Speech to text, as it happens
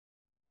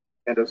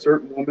And a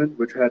certain woman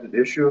which had an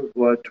issue of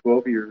blood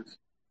 12 years,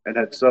 and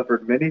had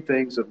suffered many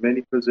things of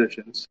many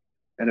physicians,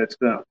 and had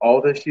spent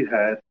all that she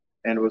had,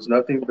 and was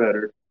nothing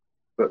better,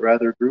 but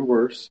rather grew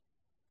worse,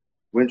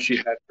 when she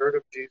had heard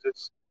of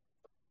Jesus,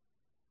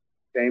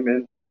 came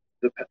in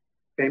the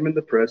came in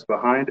the press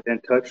behind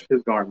and touched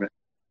his garment.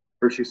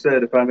 For she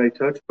said, If I may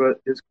touch but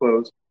his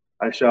clothes,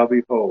 I shall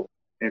be whole.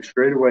 And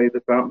straightway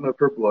the fountain of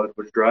her blood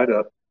was dried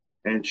up,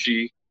 and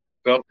she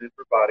felt in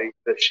her body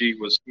that she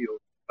was healed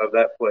of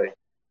that plague.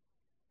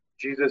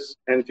 Jesus,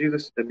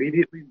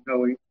 immediately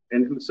knowing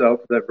in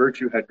himself that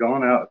virtue had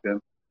gone out of him,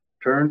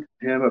 turned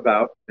him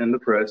about in the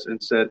press,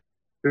 and said,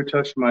 Who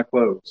touched my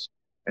clothes?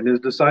 And his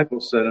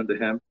disciples said unto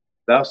him,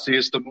 Thou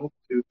seest the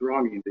multitude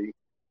thronging thee,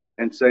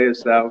 and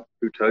sayest thou,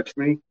 Who touched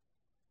me?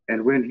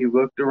 And when he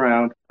looked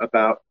around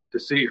about to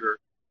see her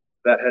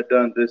that had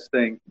done this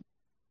thing,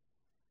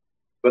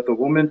 but the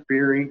woman,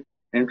 fearing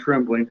and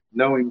trembling,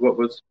 knowing what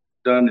was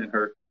done in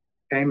her,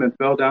 came and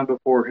fell down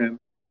before him,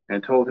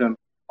 and told him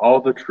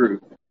all the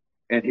truth.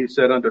 And he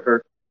said unto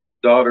her,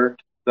 Daughter,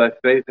 thy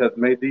faith hath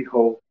made thee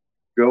whole.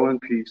 Go in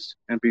peace,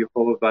 and be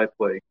whole of thy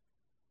plague.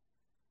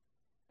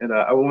 And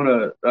I want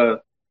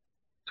to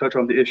touch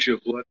on the issue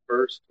of blood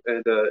first.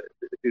 And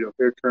if you don't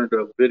here, turn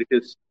to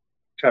Leviticus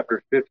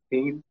chapter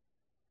 15,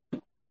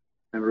 and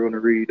we're going to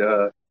read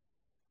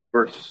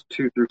verse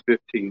 2 through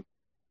 15.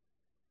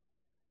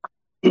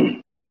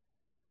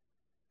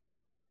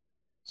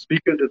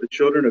 Speak unto the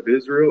children of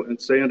Israel, and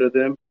say unto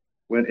them,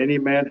 When any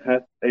man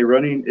hath a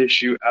running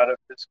issue out of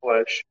his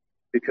flesh,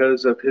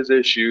 because of his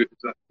issue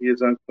he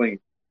is unclean.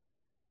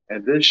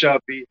 And this shall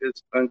be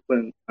his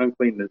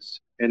uncleanness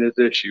in his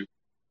issue.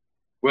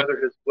 Whether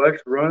his flesh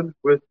run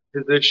with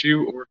his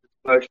issue, or his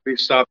flesh be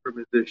stopped from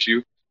his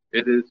issue,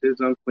 it is his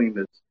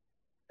uncleanness.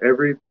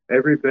 Every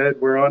bed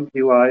whereon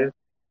he lieth,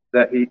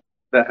 that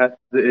hath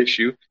the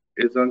issue,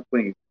 is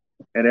unclean,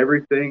 and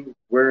everything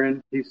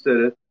wherein he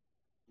sitteth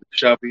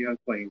shall be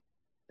unclean.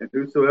 And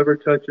whosoever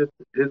toucheth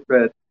his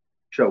bed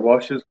shall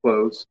wash his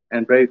clothes,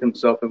 and bathe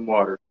himself in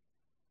water,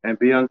 and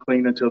be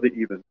unclean until the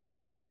even.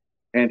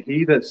 And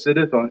he that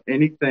sitteth on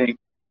anything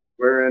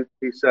wherein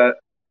he sat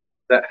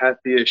that hath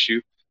the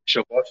issue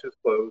shall wash his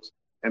clothes,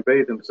 and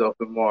bathe himself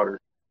in water,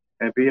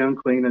 and be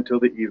unclean until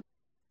the even.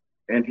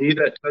 And he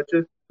that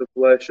toucheth the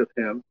flesh of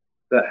him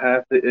that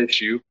hath the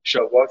issue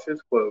shall wash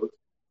his clothes,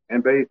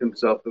 and bathe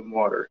himself in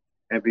water,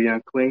 and be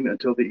unclean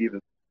until the even.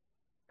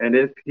 And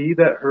if he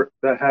that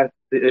hath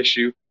the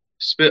issue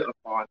spit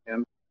upon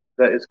him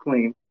that is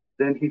clean,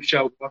 then he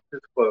shall wash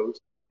his clothes,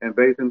 and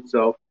bathe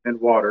himself in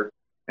water,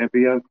 and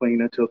be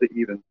unclean until the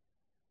even.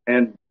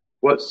 And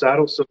what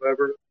saddle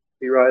soever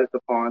he rideth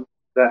upon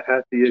that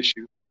hath the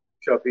issue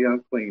shall be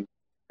unclean.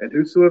 And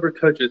whosoever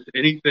toucheth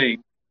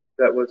anything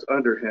that was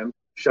under him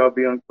shall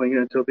be unclean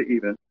until the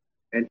even.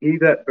 And he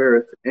that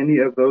beareth any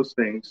of those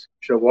things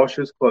shall wash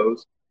his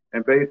clothes,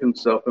 and bathe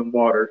himself in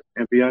water,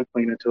 and be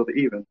unclean until the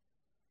even.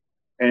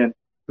 And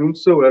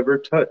whomsoever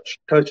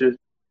toucheth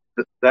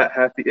that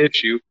hath the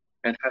issue,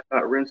 and hath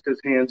not rinsed his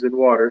hands in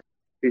water,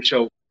 he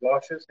shall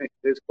wash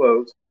his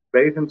clothes,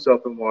 bathe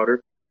himself in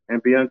water,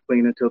 and be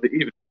unclean until the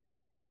even.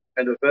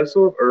 And the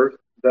vessel of earth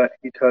that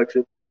he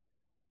toucheth,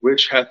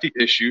 which hath the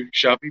issue,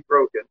 shall be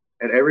broken,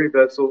 and every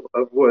vessel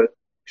of wood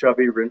shall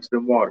be rinsed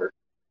in water.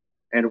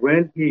 And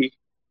when he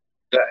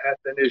that hath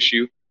an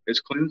issue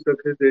is cleansed of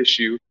his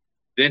issue,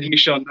 then he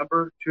shall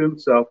number to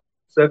himself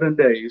 7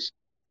 days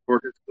for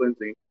his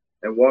cleansing,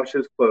 and wash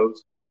his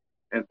clothes,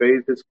 and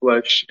bathe his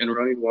flesh in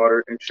running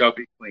water, and shall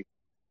be clean.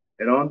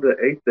 And on the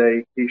 8th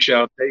day he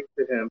shall take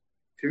to him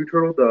 2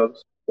 turtle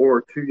doves,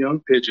 or 2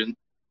 young pigeons,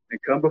 and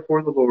come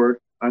before the Lord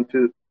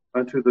unto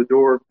the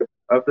door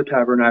of the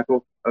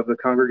tabernacle of the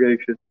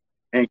congregation,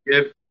 and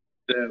give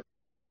them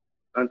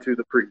unto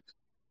the priest.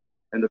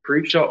 And the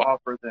priest shall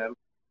offer them,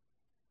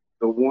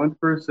 the one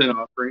for a sin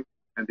offering,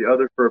 and the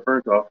other for a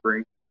burnt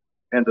offering.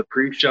 And the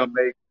priest shall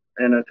make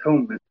an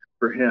atonement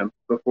for him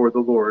before the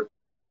Lord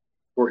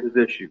for his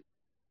issue.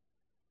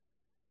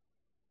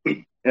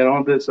 And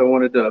on this, I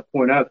wanted to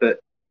point out that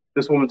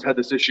this woman's had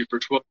this issue for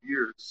 12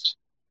 years,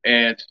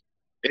 and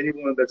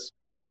anyone that's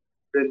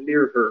been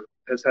near her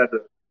has had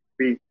to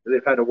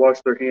they've had to wash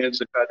their hands,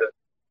 they've had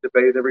to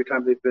bathe every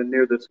time they've been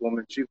near this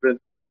woman. She's been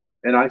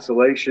in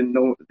isolation.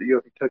 No, if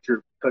you touch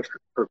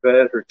her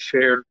bed, her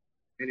chair,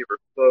 any of her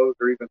clothes,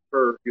 or even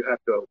fur, you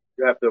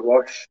have to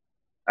wash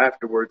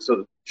afterwards.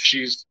 So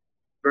she's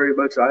very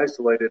much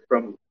isolated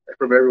from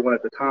everyone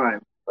at the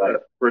time.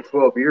 For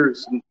 12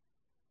 years,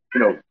 you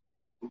know,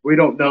 we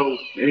don't know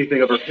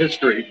anything of her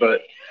history,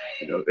 but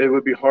it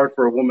would be hard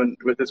for a woman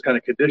with this kind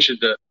of condition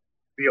to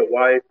be a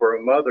wife or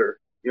a mother.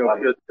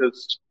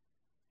 Because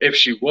if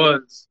she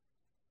was,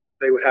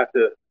 they would have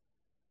to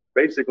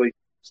basically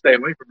stay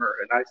away from her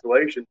in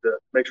isolation to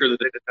make sure that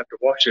they didn't have to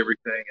wash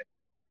everything.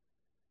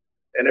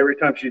 And every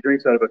time she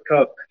drinks out of a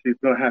cup, she's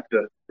going to have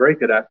to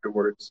break it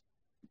afterwards.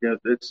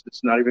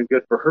 It's not even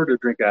good for her to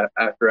drink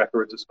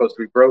afterwards. It's supposed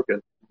to be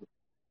broken.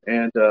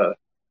 And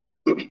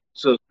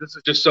so this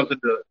is just something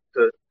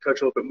to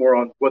touch a little bit more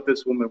on what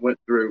this woman went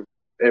through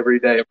every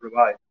day of her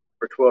life.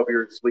 for 12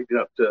 years leading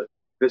up to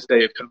this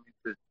day of coming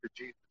to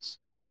Jesus.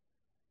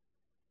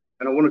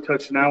 And I want to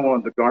touch now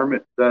on the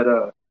garment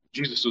that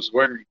Jesus was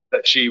wearing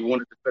that she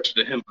wanted to touch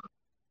the hem of.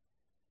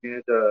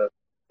 And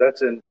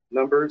that's in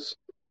Numbers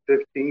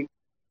 15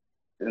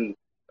 and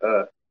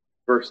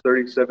verse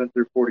 37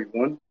 through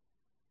 41.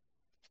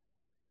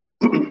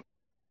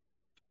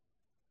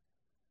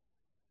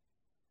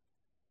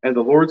 And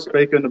the Lord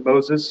spake unto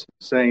Moses,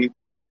 saying,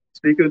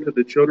 Speak unto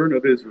the children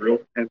of Israel,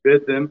 and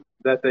bid them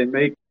that they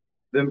make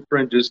them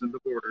fringes in the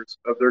borders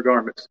of their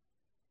garments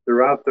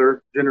throughout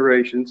their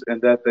generations,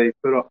 and that they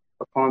put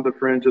upon the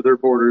fringe of their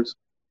borders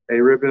a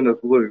ribbon of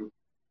blue.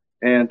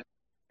 And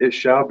it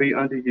shall be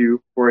unto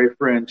you for a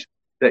fringe,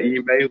 that ye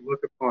may look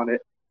upon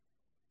it,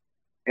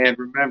 and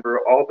remember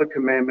all the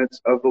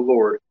commandments of the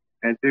Lord,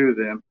 and do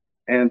them,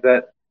 and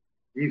that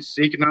ye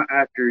seek not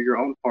after your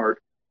own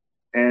heart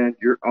and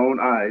your own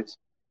eyes,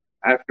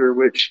 after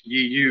which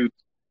ye used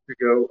to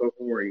go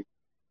a whoring.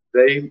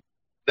 They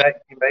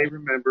that ye may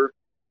remember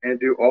and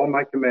do all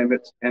my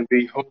commandments, and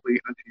be holy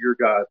unto your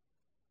God.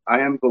 I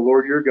am the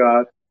Lord your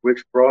God,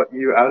 which brought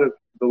you out of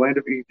the land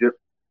of Egypt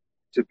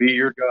to be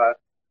your God.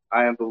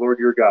 I am the Lord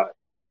your God.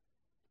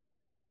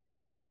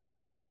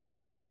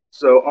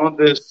 So on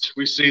this,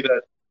 we see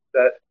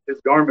that his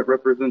garment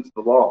represents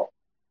the law.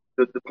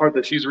 The part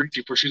that she's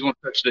reaching for, she's going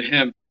to touch the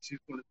hem. She's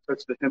going to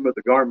touch the hem of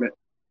the garment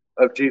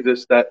of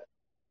Jesus that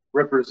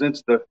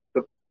represents the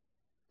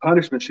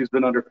punishment she's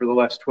been under for the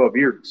last 12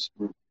 years.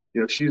 You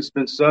know, she's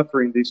been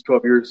suffering these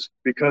 12 years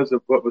because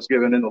of what was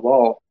given in the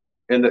law,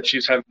 and that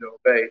she's having to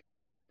obey,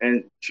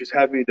 and she's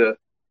having to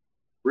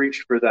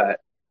reach for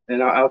that.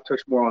 And I'll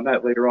touch more on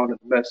that later on in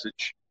the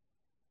message.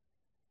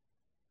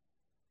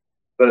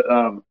 But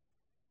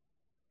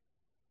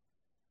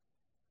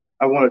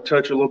I want to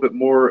touch a little bit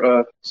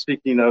more,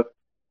 speaking of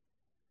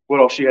what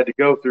all she had to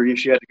go through.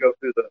 She had to go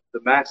through the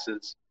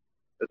masses,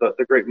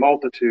 the great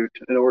multitude,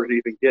 in order to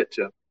even get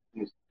to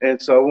him.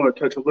 And so I want to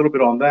touch a little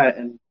bit on that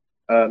in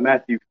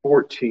Matthew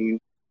 14,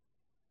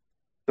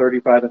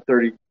 35 and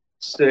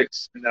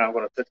 36, and then I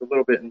want to touch a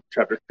little bit in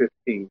chapter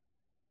 15.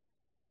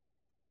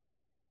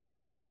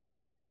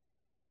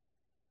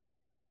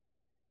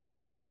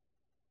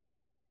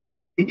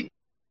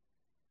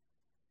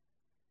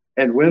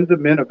 And when the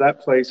men of that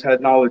place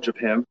had knowledge of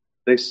him,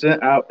 they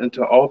sent out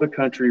into all the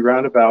country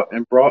round about,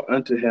 and brought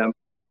unto him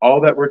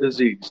all that were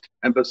diseased,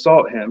 and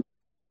besought him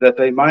that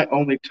they might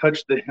only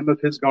touch the hem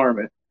of his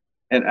garment.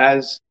 And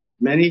as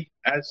many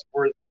touched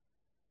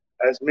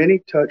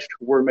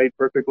were made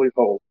perfectly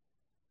whole.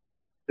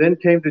 Then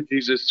came to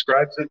Jesus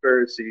scribes and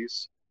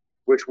Pharisees,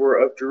 which were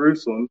of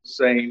Jerusalem,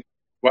 saying,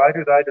 Why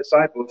do thy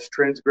disciples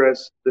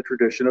transgress the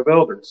tradition of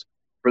elders?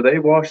 For they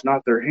wash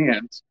not their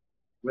hands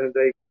when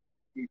they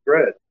eat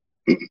bread.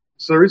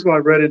 So the reason why I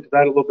read into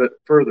that a little bit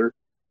further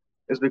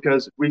is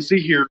because we see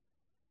here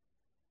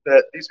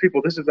that these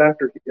people, this is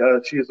after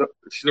she's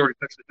already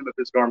touched the hem of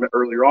his garment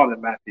earlier on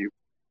in Matthew.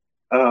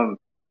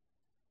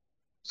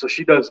 So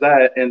she does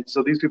that, and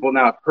so these people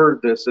now have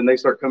heard this, and they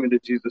start coming to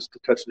Jesus to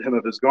touch the hem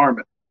of his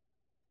garment.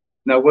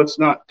 Now, what's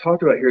not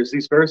talked about here is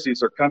these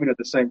Pharisees are coming at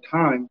the same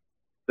time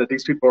that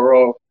these people are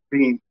all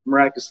being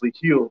miraculously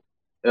healed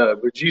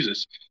with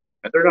Jesus.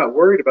 And they're not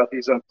worried about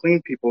these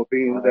unclean people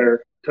being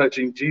there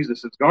touching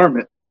Jesus'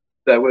 garment.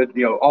 That would,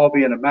 all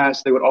be in a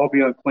mass. They would all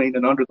be unclean,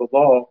 and under the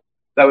law,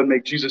 that would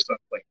make Jesus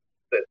unclean.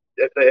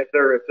 That if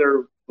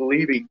they're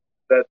believing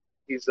that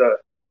he's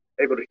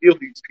able to heal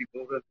these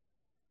people,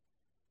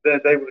 then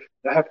they would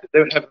have a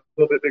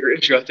little bit bigger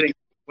issue. I think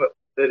what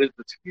that is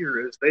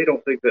here is they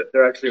don't think that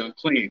they're actually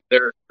unclean.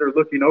 They're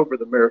looking over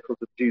the miracles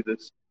of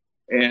Jesus,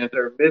 and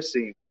they're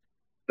missing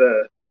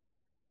the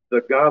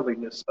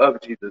godliness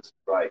of Jesus.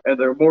 Right. And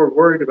they're more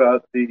worried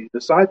about the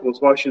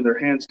disciples washing their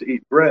hands to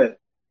eat bread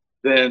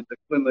than the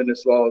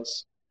cleanliness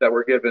laws that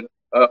were given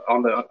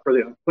for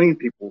the unclean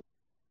people.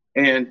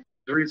 And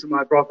the reason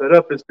why I brought that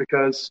up is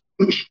because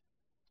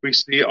we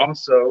see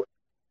also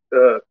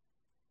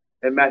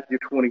in Matthew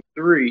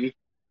 23,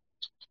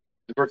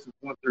 verses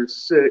 1 through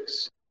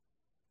 6,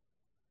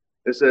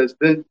 it says,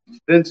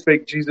 Then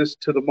spake Jesus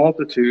to the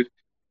multitude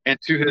and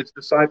to his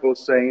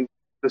disciples, saying,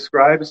 The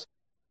scribes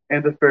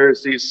and the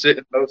Pharisees sit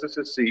in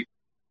Moses' seat.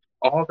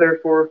 All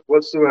therefore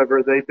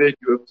whatsoever they bid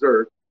you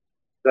observe,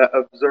 that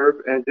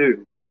observe and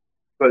do.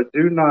 But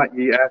do not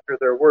ye after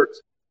their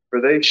works,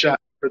 for they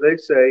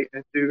say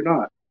and do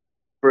not.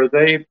 For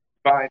they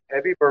bind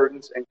heavy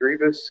burdens and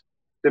grievous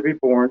to be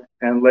borne,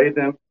 and lay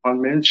them on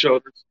men's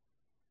shoulders,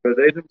 but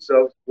they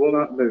themselves will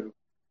not move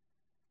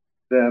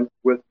them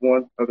with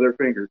one of their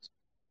fingers.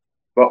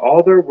 But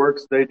all their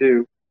works they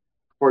do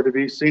for to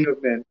be seen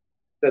of men,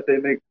 that they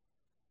make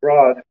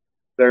broad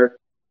their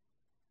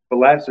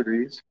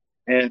phylacteries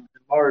and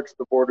enlarge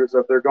the borders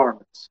of their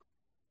garments.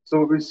 So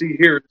what we see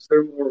here is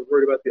they're more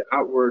worried about the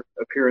outward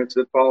appearance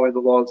and following the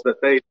laws that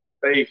they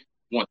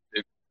want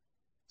to do.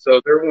 So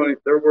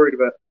they're worried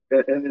about,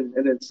 and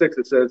in 6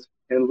 it says,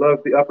 and love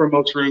the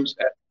uppermost rooms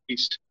at the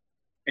feast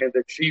and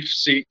the chief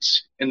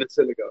seats in the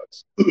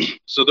synagogues.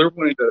 So they're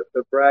wanting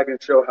to brag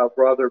and show how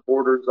broad their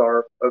borders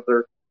are of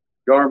their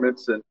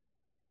garments, and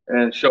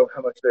and show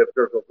how much they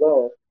observe the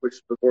law,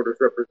 which the borders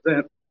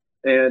represent.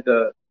 And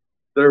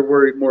they're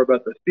worried more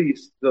about the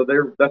feast. So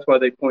that's why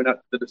they point out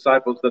to the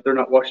disciples that they're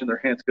not washing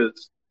their hands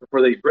because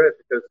before they eat bread,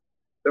 because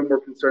they're more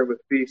concerned with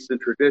feasts and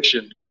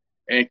tradition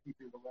and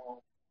keeping the law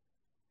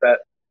that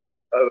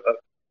of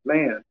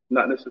man,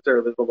 not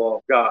necessarily the law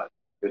of God.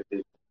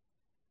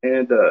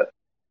 And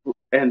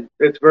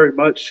it's very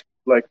much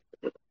like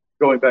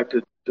going back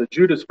to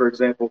Judas, for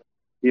example.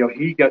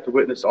 He got to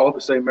witness all the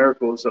same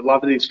miracles. A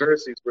lot of these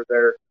Pharisees were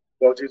there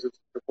while Jesus was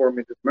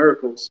performing his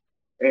miracles,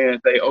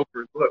 and they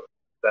overlooked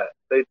that.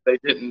 They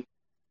didn't.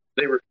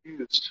 They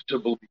refused to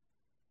believe,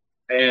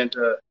 and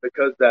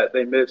because that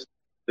they missed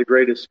the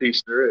greatest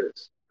feast there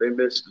is. They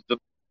missed the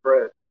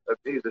bread of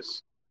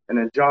Jesus. And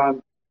in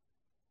John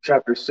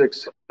chapter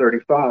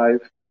 6:35,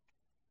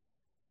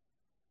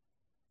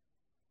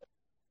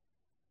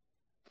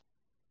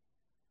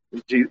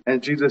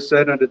 and Jesus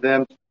said unto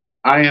them,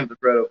 I am the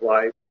bread of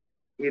life.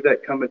 He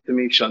that cometh to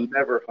me shall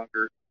never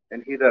hunger,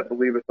 and he that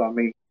believeth on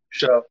me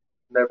shall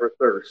never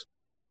thirst.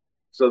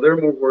 So they're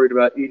more worried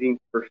about eating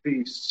for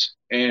feasts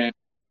and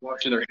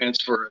washing their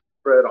hands for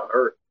bread on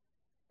earth.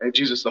 And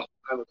Jesus the whole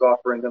time was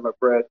offering them a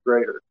bread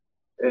greater.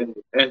 And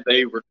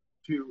they were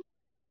too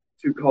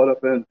caught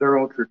up in their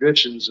own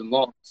traditions and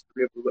laws to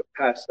be able to look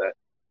past that.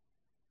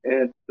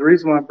 And the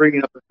reason why I'm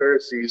bringing up the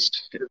Pharisees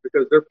is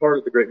because they're part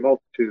of the great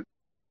multitude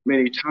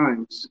many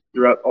times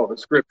throughout all the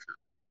scripture.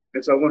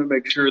 And so I want to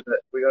make sure that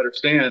we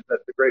understand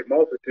that the great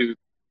multitude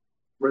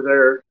were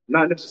there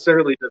not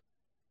necessarily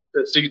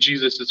to see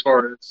Jesus as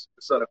far as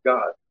the Son of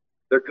God.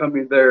 They're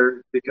coming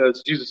there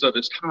because Jesus of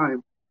his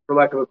time, for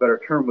lack of a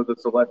better term, was a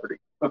celebrity.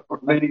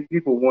 Many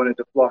people wanted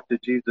to flock to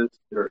Jesus,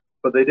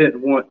 but they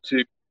didn't want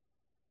to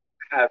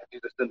have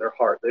Jesus in their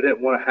heart. They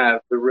didn't want to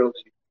have the real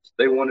Jesus.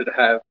 They wanted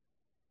to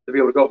be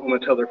able to go home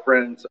and tell their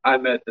friends, I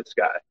met this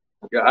guy.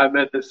 Yeah, I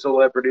met this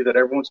celebrity that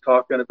everyone's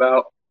talking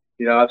about.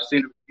 I've seen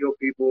him heal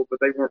people, but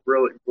they weren't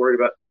really worried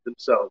about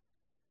themselves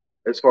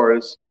as far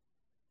as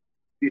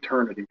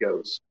eternity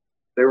goes.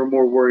 They were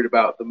more worried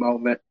about the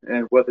moment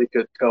and what they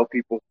could tell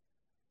people.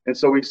 And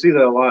so we see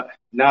that a lot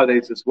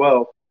nowadays as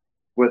well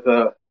with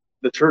the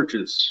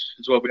churches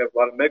as well. We have a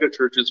lot of mega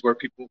churches where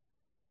people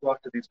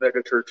flock to these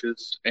mega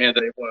churches and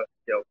they want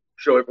to,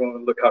 show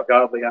everyone, look how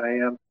godly I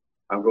am.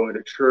 I'm going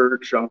to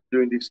church. I'm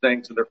doing these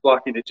things, and they're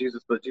flocking to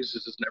Jesus, but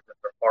Jesus is never in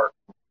their heart.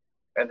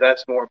 And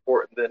that's more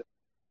important than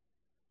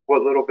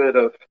what little bit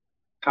of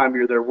time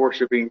you're there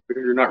worshiping,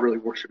 because you're not really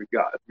worshiping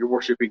God. You're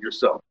worshiping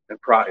yourself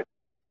and pride.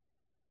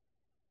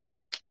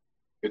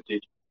 Good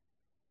teaching.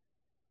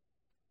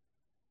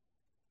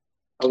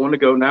 I want to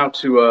go now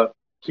to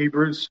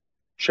Hebrews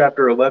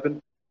chapter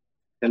 11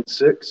 and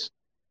 6,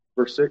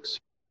 verse 6.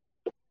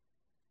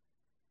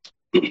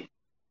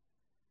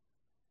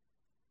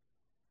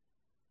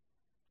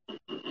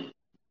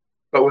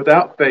 But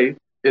without faith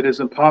it is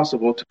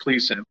impossible to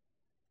please him.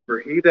 For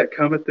he that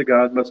cometh to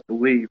God must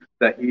believe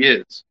that he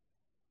is,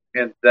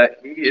 and that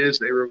he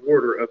is a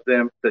rewarder of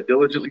them that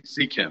diligently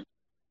seek him.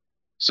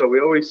 So we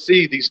always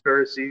see these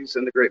Pharisees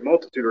and the great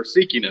multitude are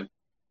seeking him,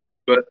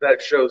 but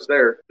that shows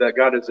there that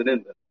God isn't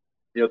in them.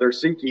 They're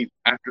seeking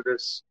after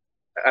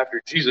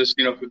Jesus,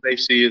 who they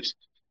see as,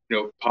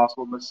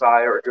 possible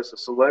Messiah or just a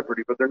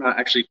celebrity, but they're not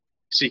actually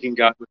seeking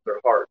God with their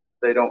heart.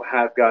 They don't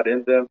have God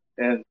in them,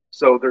 and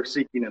so they're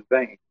seeking in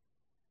vain.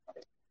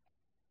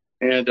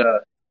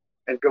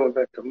 And going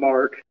back to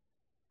Mark,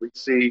 we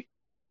see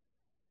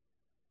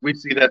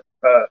that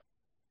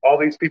all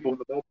these people in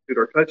the multitude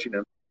are touching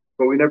him,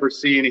 but we never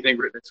see anything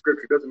written in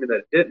Scripture. It doesn't mean that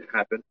it didn't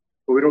happen,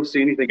 but we don't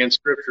see anything in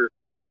Scripture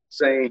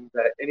saying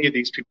that any of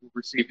these people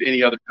received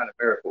any other kind of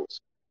miracles.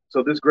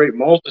 So this great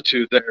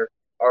multitude there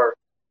are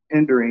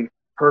hindering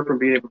her from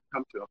being able to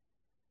come to him.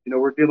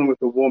 We're dealing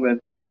with a woman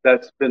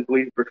that's been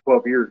bleeding for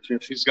 12 years.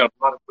 She's got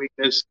a lot of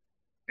weakness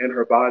in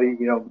her body.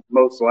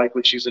 Most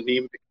likely she's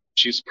anemic.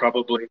 She's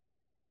probably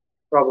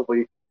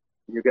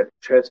you get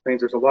chest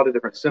pains. There's a lot of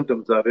different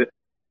symptoms of it,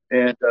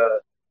 and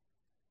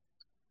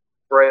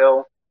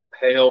frail,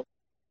 pale.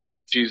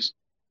 She's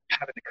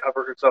having to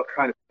cover herself,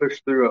 trying to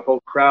push through a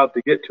whole crowd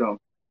to get to him.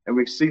 And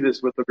we see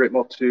this with the great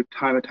multitude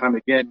time and time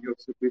again.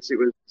 We see it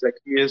with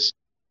Zacchaeus,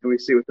 and we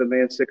see it with the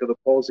man sick of the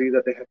palsy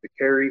that they have to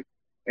carry.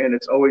 And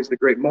it's always the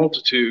great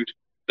multitude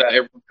that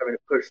everyone's having to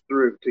push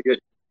through to get.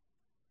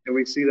 And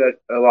we see that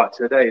a lot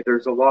today.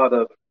 There's a lot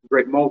of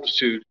great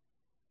multitude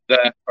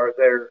that are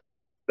there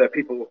that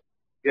people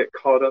get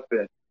caught up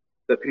in,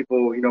 that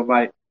people,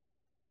 might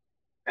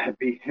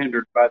be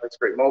hindered by this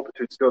great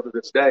multitude still to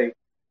this day.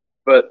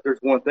 But there's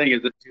one thing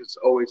is that Jesus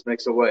always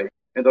makes a way,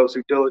 and those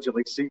who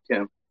diligently seek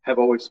him have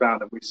always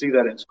found him. We see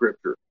that in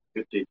Scripture,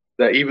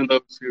 that even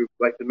those who,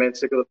 like the man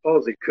sick of the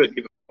palsy, couldn't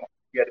even walk.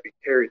 He had to be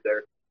carried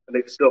there, and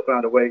they've still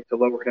found a way to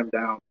lower him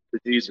down to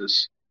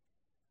Jesus.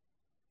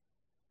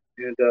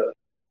 And I'm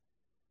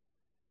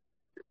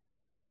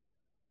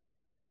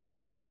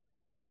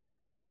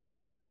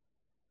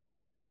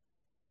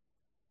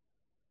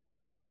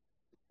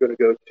going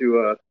to go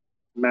to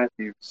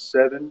Matthew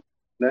 7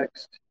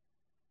 next,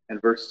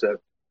 and verse 7.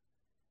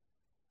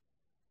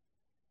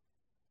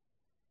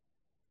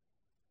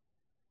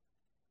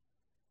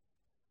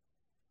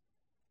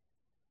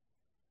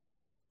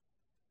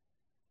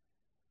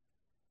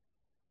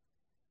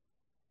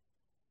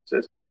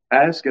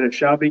 Ask, and it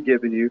shall be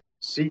given you.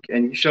 Seek,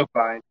 and ye shall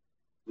find.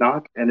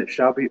 Knock, and it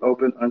shall be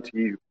opened unto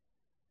you.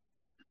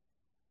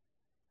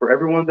 For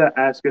everyone that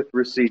asketh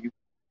receiveth,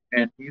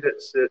 and he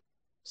that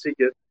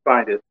seeketh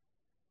findeth,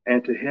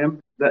 and to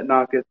him that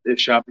knocketh it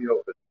shall be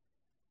opened.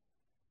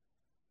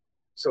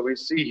 So we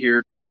see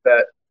here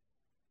that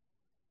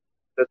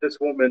this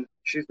woman,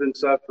 she's been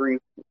suffering,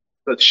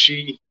 but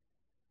she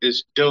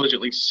is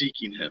diligently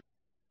seeking him.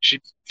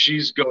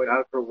 She's going out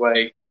of her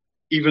way,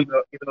 even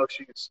though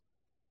she's,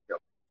 you know,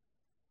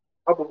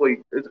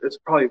 probably it's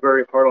probably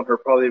very hard on her,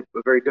 probably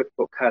a very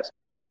difficult task.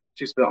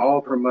 She spent all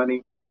of her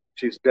money.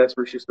 She's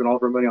desperate. She spent all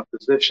of her money on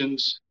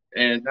physicians,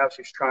 and now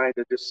she's trying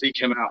to just seek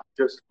him out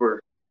just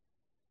for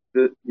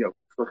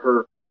for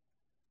her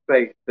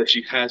faith that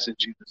she has in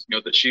Jesus.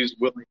 That she's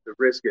willing to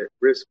risk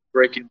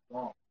breaking the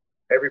law.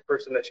 Every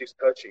person that she's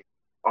touching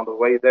on the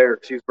way there,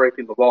 she's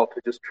breaking the law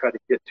to just try to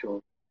get to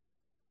him.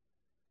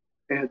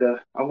 And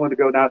I want to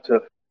go now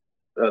to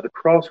the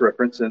cross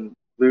reference in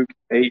Luke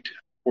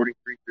 8:43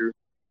 through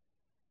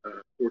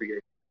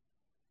 48.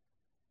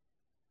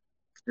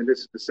 And this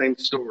is the same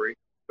story,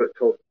 but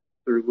told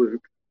through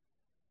Luke.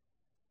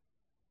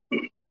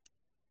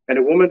 And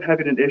a woman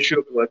having an issue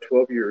of blood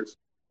 12 years,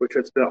 which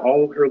had spent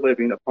all of her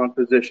living upon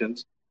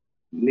physicians,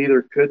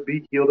 neither could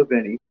be healed of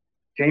any,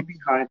 came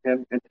behind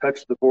him and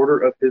touched the border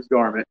of his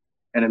garment,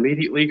 and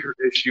immediately her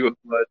issue of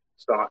blood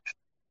staunched.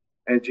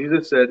 And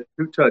Jesus said,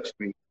 Who touched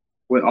me?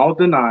 When all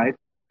denied,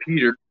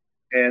 Peter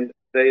and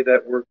they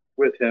that were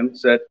with him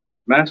said,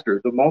 Master,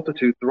 the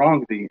multitude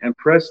throng thee and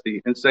press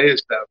thee, and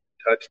sayest thou,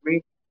 Touch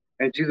me?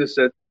 And Jesus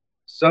said,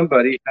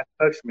 Somebody hath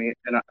touched me,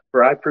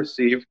 for I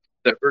perceive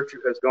that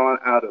virtue has gone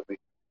out of me.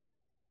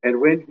 And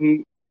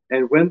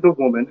when the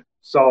woman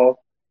saw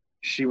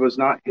she was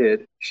not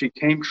hid, she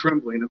came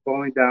trembling and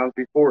falling down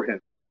before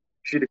him.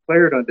 She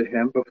declared unto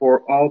him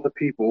before all the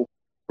people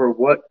for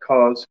what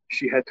cause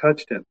she had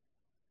touched him,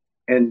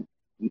 and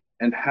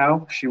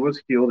how she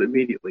was healed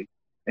immediately.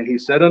 And he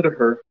said unto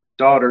her,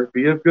 Daughter,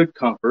 be of good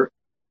comfort,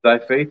 thy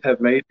faith hath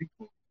made thee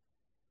whole.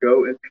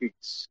 Go in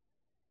peace.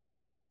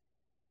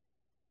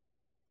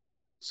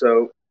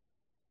 So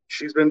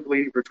she's been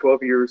bleeding for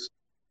 12 years.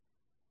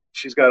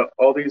 She's got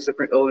all these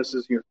different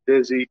illnesses,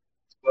 dizzy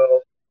as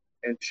well,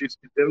 and she's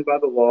condemned by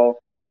the law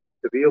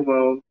to be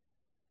alone.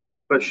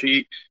 But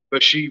she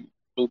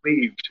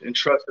believed and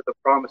trusted the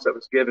promise that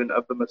was given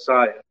of the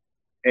Messiah.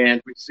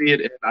 And we see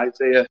it in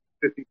Isaiah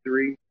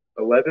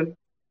 53:11.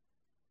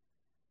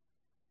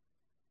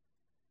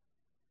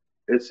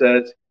 It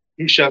says,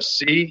 He shall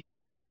see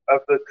of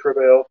the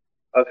travail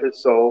of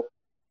his soul,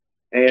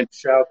 and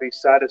shall be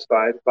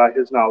satisfied by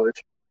his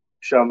knowledge.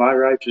 Shall my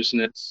righteous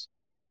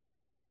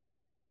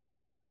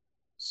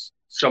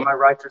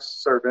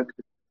servant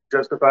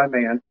justify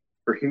man,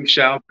 for he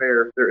shall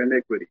bear their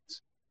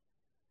iniquities.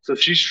 So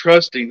she's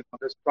trusting on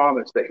this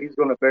promise that he's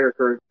going to bear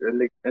her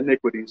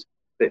iniquities,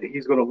 that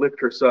he's going to lift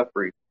her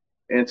suffering.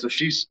 And so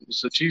she's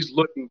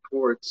looking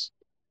towards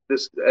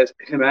this as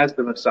him as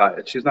the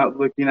Messiah. She's not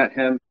looking at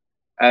him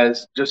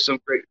as just some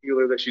great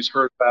healer that she's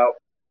heard about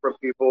from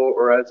people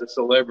or as a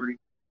celebrity.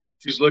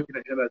 She's looking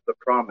at him as the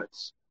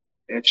promise,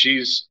 and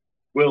she's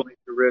willing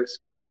to risk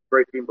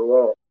breaking the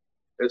law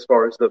as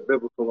far as the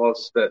biblical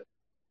laws that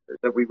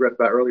we read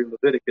about earlier in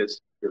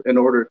Leviticus in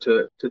order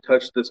to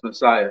touch this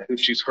Messiah who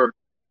she's heard.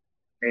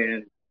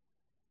 And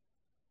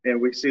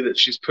we see that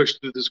she's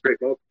pushed through this great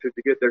multitude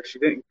to get there. She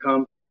didn't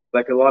come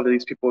like a lot of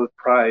these people with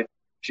pride.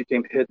 She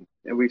came hidden,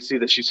 and we see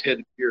that she's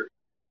hidden here.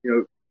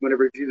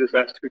 Whenever Jesus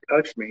asked, Who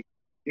touched me?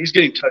 He's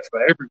getting touched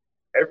by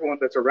everyone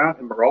that's around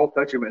him are all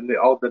touching him, and they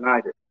all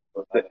denied it.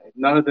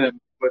 None of them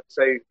would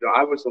say,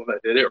 I was the one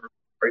that did it, or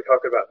are you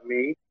talking about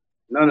me?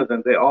 None of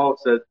them. They all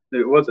said,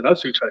 it wasn't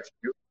us who touched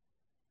you.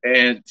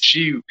 And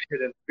she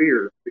hid in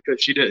fear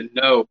because she didn't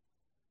know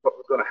what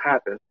was going to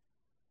happen.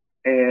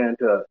 And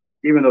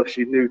even though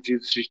she knew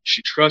Jesus,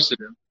 she trusted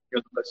him.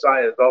 The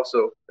Messiah is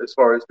also, as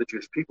far as the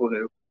Jewish people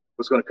knew,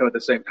 was going to come at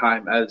the same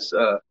time as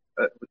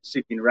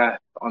seeking wrath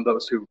on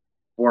those who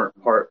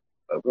weren't part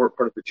of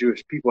the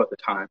Jewish people at the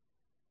time,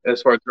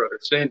 as far as their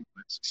understanding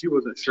was. She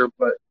wasn't sure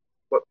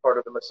what part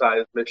of the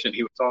Messiah's mission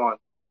he was on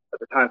at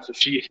the time. So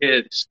she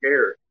hid,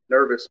 scared,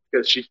 nervous,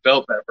 because she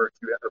felt that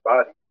virtue in her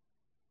body.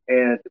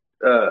 And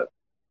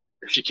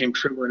she came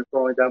trembling and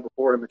falling down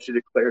before him, and she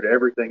declared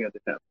everything unto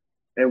him.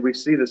 And we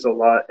see this a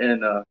lot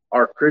in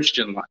our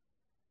Christian life.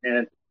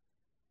 And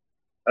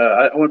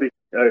I want to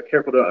be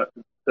careful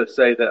to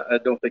say that I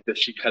don't think that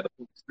she had the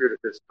Holy Spirit at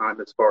this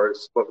time as far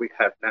as what we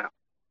have now.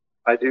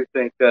 I do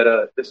think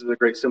that this is a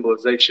great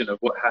symbolization of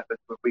what happens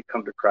when we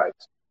come to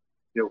Christ.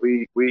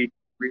 We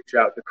reach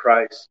out to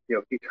Christ.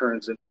 He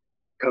turns and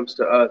comes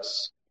to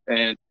us,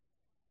 and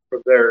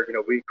from there,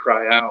 we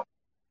cry out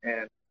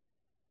and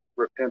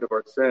repent of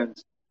our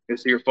sins.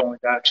 So you're falling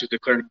back, she's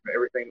declaring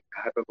everything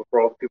that happened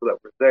before all the people that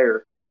were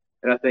there.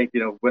 And I think,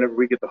 whenever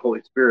we get the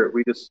Holy Spirit,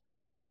 we just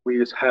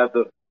have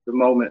the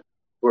moment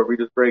where we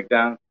just break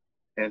down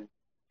and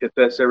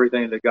confess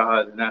everything to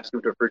God and ask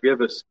him to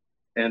forgive us.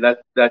 And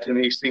that to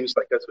me seems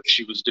like that's what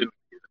she was doing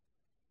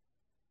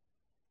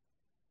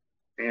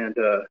here. And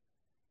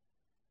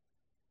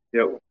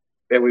You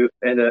know,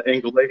 and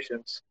in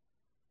Galatians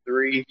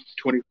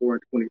 3:24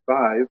 and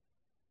 25,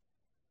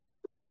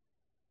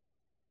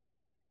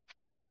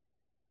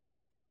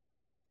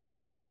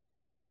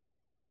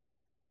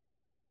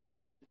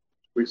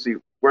 we see,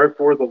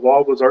 wherefore the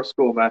law was our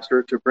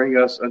schoolmaster to bring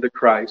us unto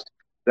Christ,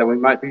 that we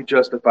might be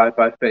justified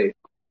by faith.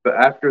 But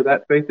after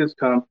that faith is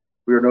come,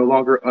 we are no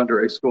longer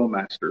under a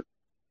schoolmaster.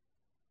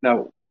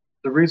 Now,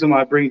 the reason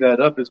why I bring that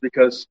up is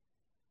because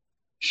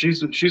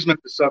she's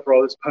meant to suffer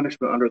all this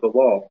punishment under the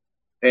law,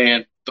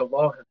 and the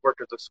law has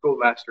worked as a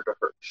schoolmaster to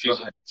her. She's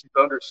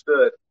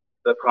understood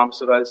the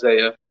promise of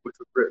Isaiah, which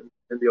was written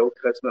in the Old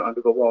Testament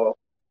under the law.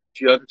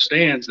 She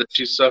understands that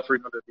she's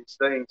suffering under these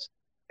things,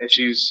 and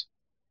she's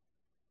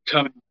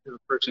coming to the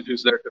person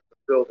who's there to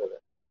fulfill them.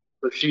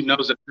 So she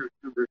knows that there's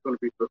going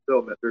to be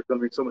fulfillment. There's going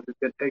to be someone who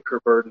can take her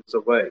burdens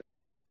away.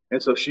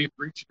 And so she's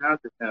reaching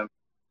out to him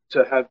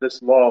to have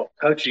this law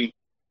touching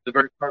the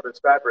very part of his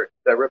fabric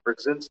that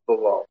represents the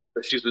law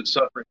that she's been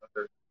suffering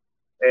under.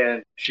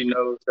 And she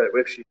knows that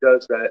if she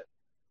does that,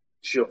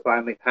 she'll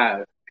finally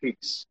have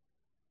peace.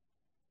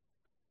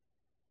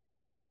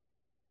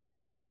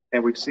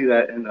 And we see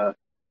that in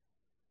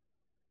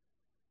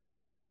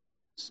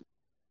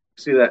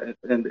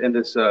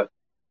this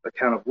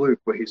account of Luke,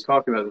 where he's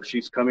talking about, where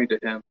she's coming to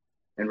him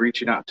and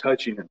reaching out,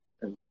 touching him,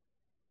 and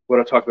what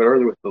I talked about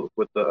earlier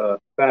with the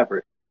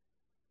fabric.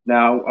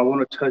 Now, I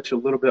want to touch a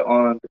little bit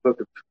on the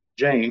book of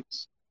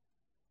James.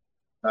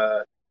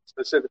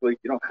 Specifically,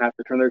 you don't have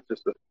to turn there.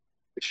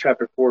 It's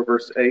chapter 4,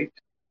 verse 8.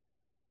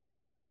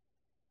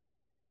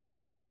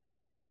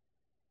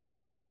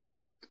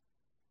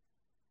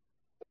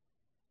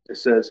 It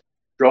says,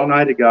 "Draw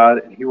nigh to God,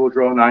 and he will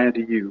draw nigh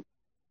unto you."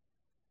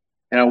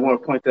 And I want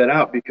to point that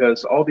out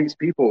because all these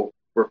people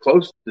were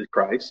close to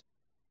Christ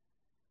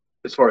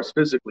as far as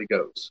physically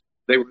goes.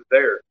 They were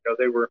there.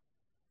 They were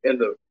in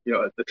the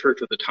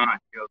church of the time.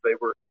 They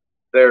were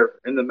there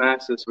in the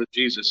masses with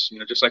Jesus.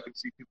 Just like you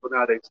see people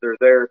nowadays, they're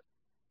there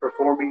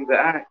performing the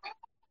act,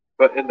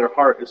 but in their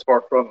heart is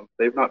far from them.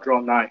 They've not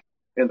drawn nigh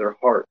in their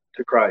heart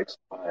to Christ.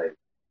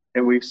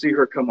 And we see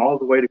her come all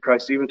the way to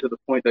Christ, even to the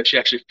point that she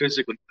actually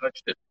physically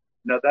touched him.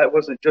 Now, that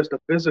wasn't just a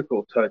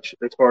physical touch,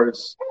 as far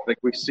as like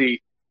we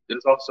see, it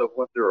also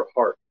went through her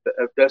heart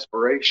of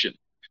desperation.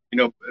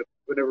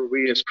 Whenever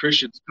we as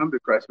Christians come to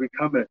Christ, we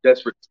come in a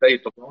desperate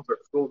state. The law's our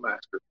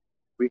schoolmaster.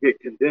 We get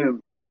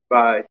condemned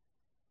by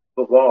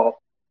the law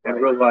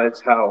and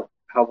realize how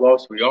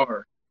lost we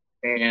are.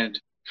 And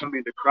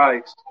coming to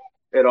Christ,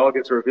 it all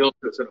gets revealed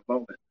to us in a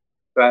moment.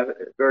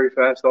 Very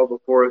fast, all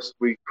before us,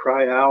 we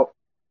cry out,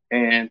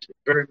 and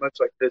very much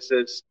like this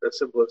is a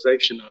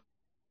symbolization of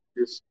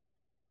this.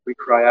 We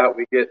cry out,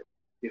 we get,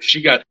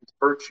 she got his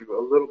virtue,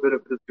 a little bit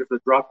of just a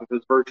drop of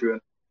his virtue,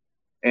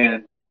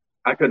 and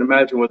I couldn't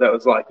imagine what that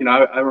was like.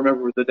 I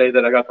remember the day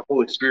that I got the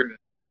Holy Spirit,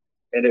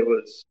 and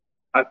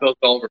I felt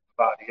all over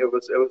my body. It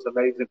was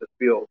amazing to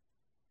feel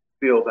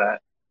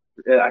that.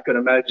 And I could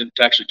imagine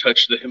to actually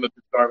touch the hem of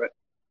his garment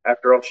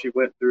after all she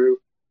went through,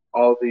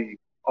 all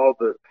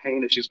the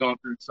pain that she's gone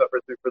through and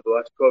suffered through for the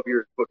last 12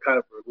 years. What kind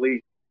of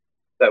relief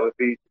that would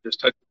be to just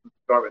touch the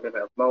garment in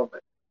that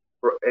moment,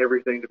 for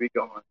everything to be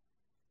gone,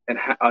 and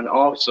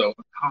also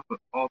on top of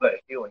all that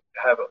healing,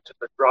 to have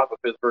just a drop of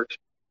his virtue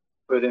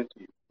put into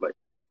you. Like,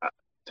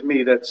 to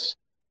me, it's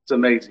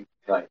amazing.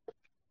 Right.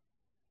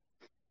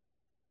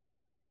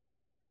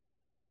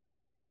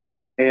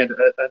 And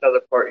another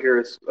part here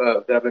is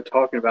that I've been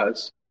talking about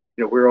is,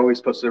 we're always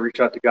supposed to reach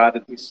out to God,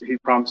 and He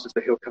promises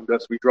that He'll come to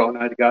us. We draw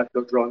nigh to God,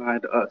 He'll draw nigh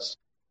to us.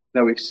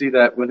 Now we see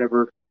that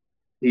whenever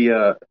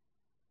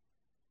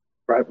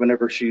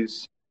whenever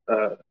she's,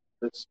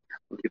 let's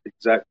get the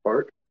exact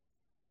part.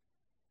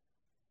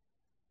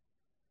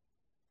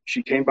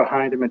 She came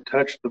behind him and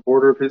touched the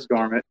border of his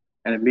garment,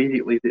 and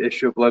immediately the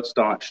issue of blood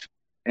staunched.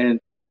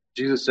 And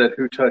Jesus said,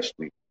 "Who touched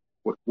me?"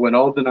 When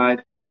all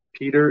denied,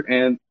 Peter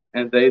and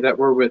they that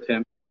were with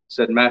him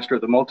said, "Master,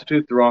 the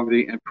multitude throng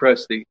thee and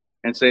press thee,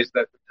 and sayest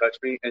that who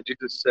touched me?" And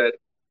Jesus said,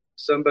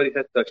 "Somebody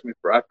hath touched me,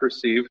 for I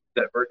perceive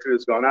that virtue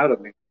is gone out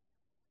of me."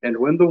 And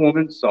when the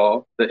woman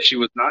saw that she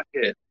was not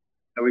hid,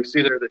 and we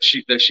see there that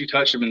she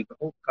touched him, and the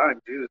whole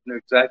time Jesus knew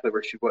exactly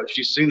where she was.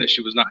 She's seen that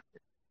she was not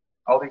hid.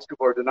 All these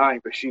people are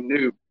denying, but she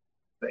knew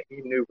that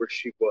he knew where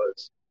she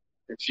was.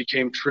 And she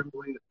came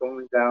trembling and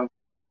falling down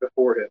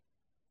before him.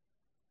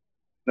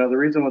 Now, the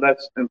reason why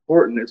that's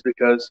important is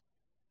because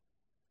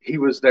he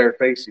was there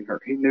facing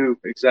her. He knew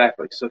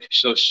exactly. So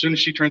as soon as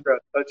she turned around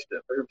and touched him,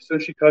 or as soon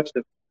as she touched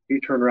him, he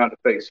turned around to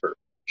face her.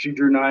 She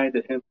drew nigh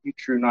to him. He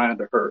drew nigh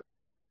unto her.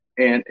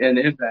 And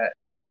in that,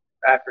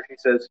 after he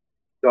says,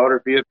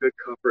 "Daughter, be of good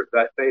comfort.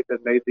 Thy faith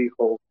hath made thee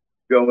whole.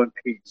 Go in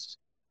peace."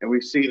 And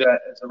we see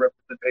that as a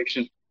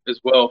representation as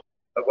well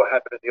of what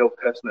happened in the Old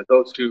Testament.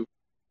 Those who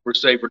were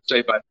saved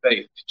by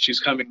faith. She's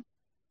coming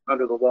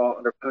under the law,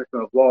 under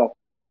punishment of law,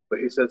 but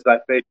he says, "Thy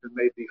faith has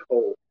made thee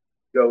whole.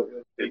 Go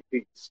in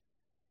peace."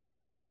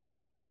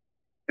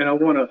 And I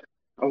want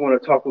to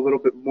talk a little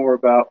bit more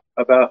about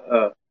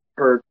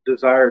her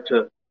desire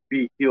to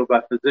be healed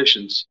by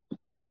physicians,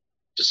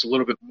 just a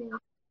little bit more.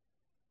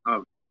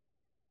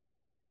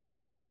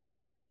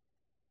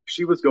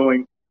 She was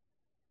going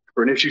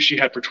for an issue she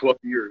had for 12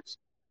 years,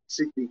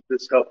 seeking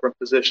this help from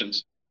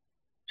physicians.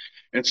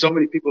 And so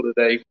many people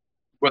today,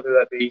 whether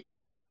that be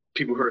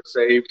people who are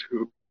saved,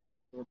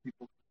 or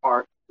people who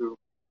aren't, who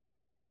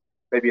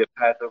maybe have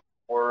had the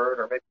word,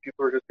 or maybe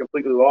people who are just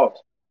completely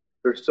lost.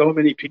 There's so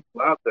many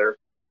people out there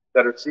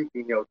that are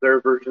seeking,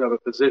 their version of a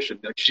physician.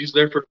 Like, she's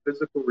there for a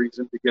physical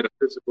reason, to get a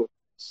physical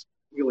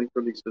healing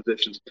from these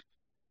physicians.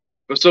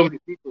 But so many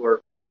people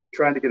are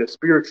trying to get a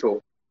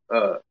spiritual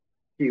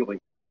healing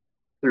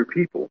through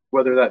people,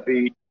 whether that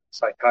be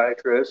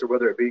psychiatrists, or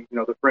whether it be,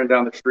 the friend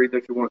down the street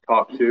that you want to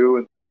talk to.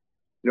 And,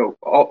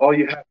 all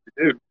you have to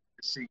do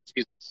is seek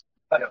Jesus.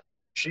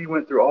 She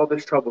went through all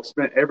this trouble,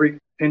 spent every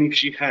penny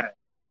she had,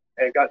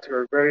 and got to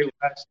her very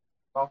last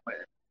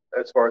moment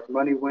as far as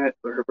money went,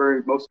 but her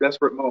very most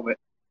desperate moment,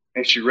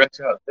 and she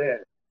reached out then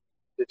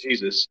to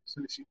Jesus.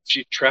 So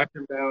she tracked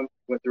him down,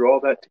 went through all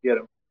that to get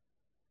him.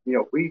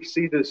 We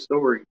see this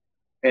story,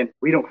 and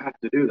we don't have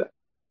to do that.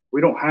 We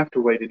don't have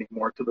to wait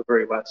anymore until the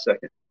very last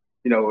second.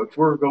 If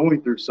we're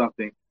going through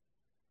something,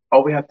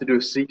 all we have to do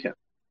is seek him,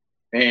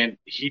 and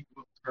he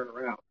will turn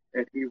around,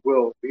 and he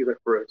will be there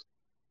for us.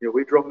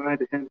 We draw nigh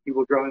to him, he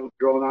will draw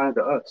nigh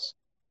to us.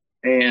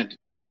 And,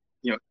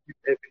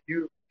 if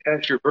you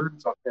cast your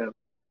burdens on him,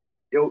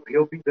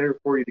 he'll be there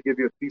for you to give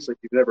you a peace like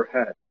you've never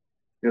had.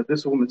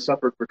 This woman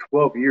suffered for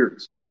 12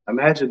 years.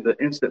 Imagine the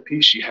instant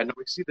peace she had. Now,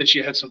 we see that she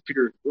had some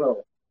fear as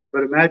well,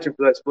 but imagine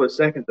for that split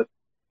second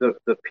the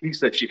peace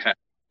that she had,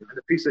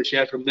 the peace that she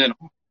had from then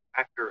on,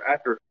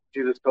 after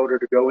Jesus told her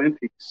to go in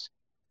peace.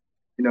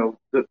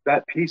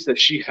 That peace that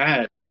she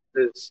had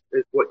is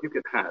what you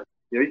can have.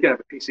 You can have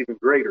a peace even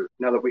greater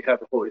now that we have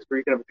the Holy Spirit.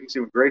 You can have a peace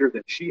even greater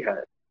than she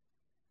had,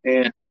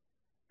 and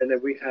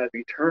then we have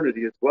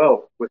eternity as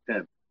well with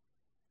him.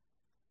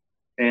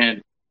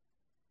 And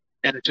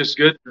it's just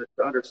good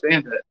to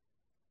understand that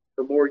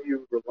the more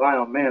you rely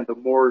on man, the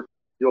more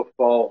you'll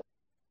fall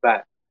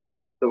back.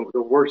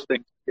 The worse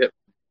things get.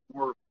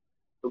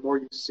 The more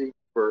you seek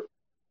for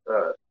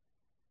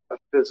a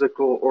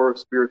physical or a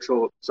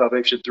spiritual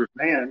salvation through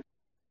man,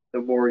 the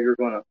more you're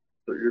gonna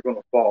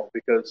fall,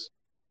 because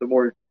the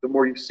more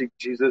you seek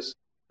Jesus,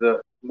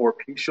 the more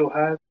peace you'll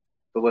have,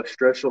 the less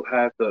stress you'll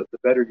have, the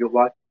better your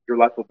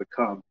life will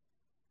become.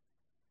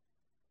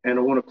 And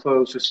I want to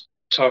close just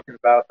talking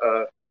about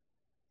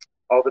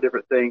all the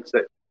different things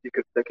that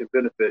can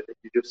benefit if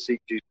you just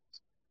seek Jesus.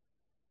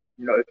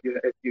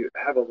 If you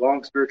have a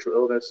long spiritual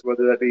illness,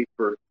 whether that be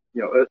for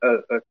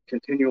a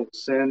continual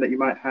sin that you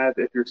might have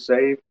if you're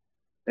saved,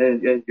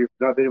 and you've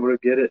not been able to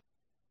get it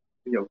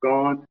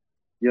gone,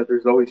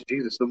 there's always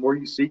Jesus. The more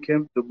you seek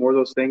him, the more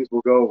those things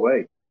will go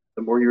away.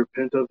 The more you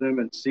repent of them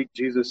and seek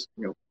Jesus,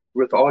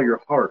 with all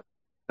your heart,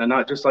 and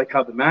not just like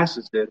how the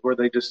masses did, where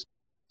they just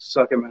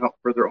suck him out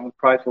for their own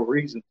prideful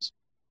reasons.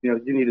 You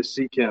need to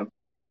seek him,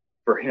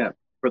 for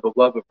the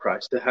love of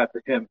Christ, to have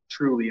him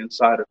truly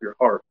inside of your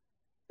heart.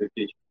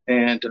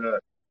 And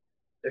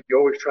if you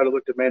always try to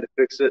look to man to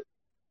fix it,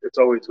 it's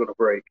always going to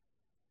break.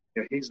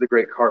 He's the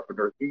great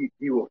carpenter.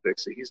 He will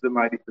fix it. He's the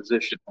mighty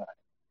physician.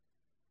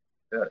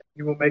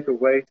 He will make a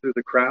way through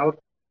the crowd.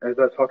 As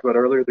I talked about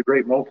earlier, the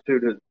great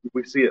multitude,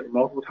 we see it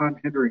multiple times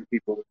hindering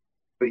people,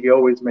 but he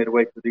always made a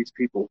way for these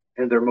people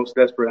in their most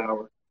desperate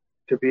hour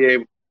to be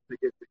able to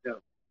get to him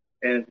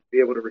and be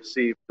able to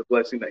receive the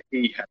blessing that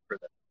he had for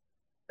them.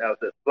 Now,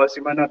 the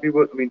blessing might not be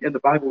in the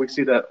Bible, we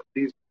see that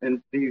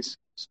in these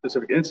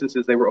specific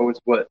instances, they were always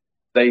what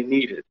they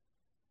needed.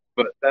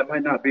 But that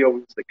might not be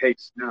always the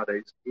case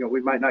nowadays.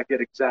 We might not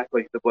get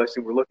exactly the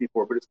blessing we're looking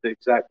for, but it's the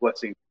exact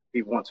blessing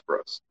he wants for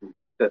us.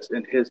 That's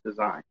in his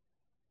design.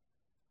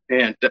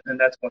 And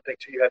that's one thing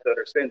too, you have to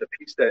understand, the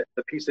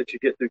peace that you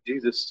get through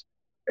Jesus,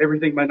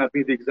 everything might not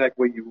be the exact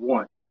way you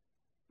want,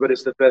 but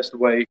it's the best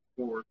way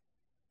for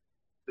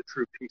the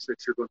true peace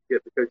that you're going to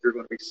get, because you're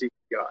going to be seeking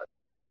God.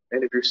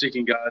 And if you're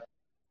seeking God,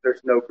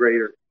 there's no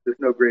greater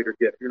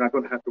gift. You're not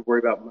going to have to worry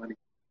about money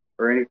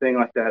or anything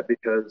like that,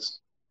 because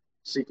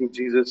seeking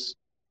Jesus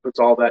puts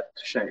all that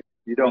to shame.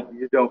 You don't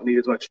need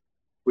as much.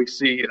 We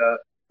see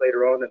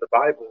later on in the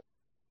Bible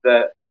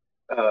that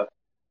I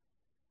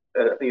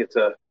think it's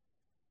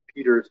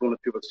Peter is one of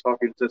the people that's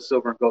talking. It says,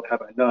 "Silver and gold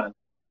have I none."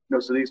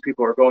 So these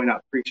people are going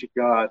out preaching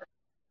God,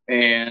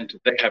 and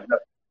they have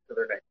nothing to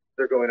their name.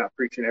 They're going out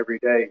preaching every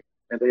day,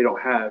 and they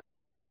don't have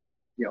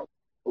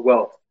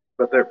wealth,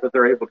 but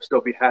they're able to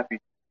still be happy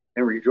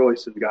and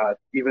rejoice in God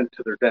even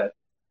to their death.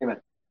 Amen.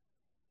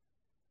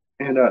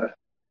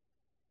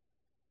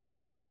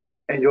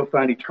 And you'll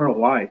find eternal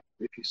life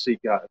if you seek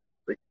God.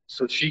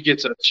 So she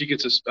gets a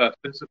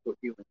physical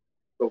healing,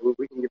 but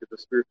we can get to the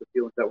spiritual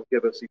healing that will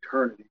give us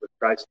eternity with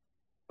Christ.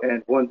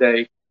 And one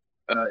day,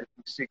 if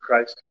we seek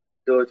Christ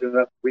diligent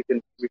enough, we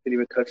can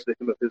even touch the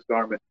hem of his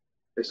garment,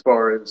 as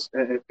far as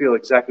and feel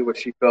exactly what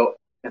she felt,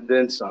 and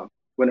then some.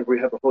 Whenever we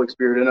have the Holy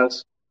Spirit in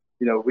us,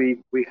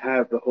 we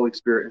have the Holy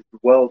Spirit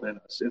dwelled in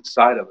us,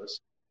 inside of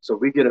us. So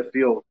we get to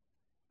feel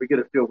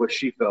what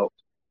she felt,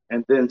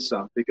 and then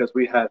some, because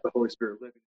we have the Holy Spirit living.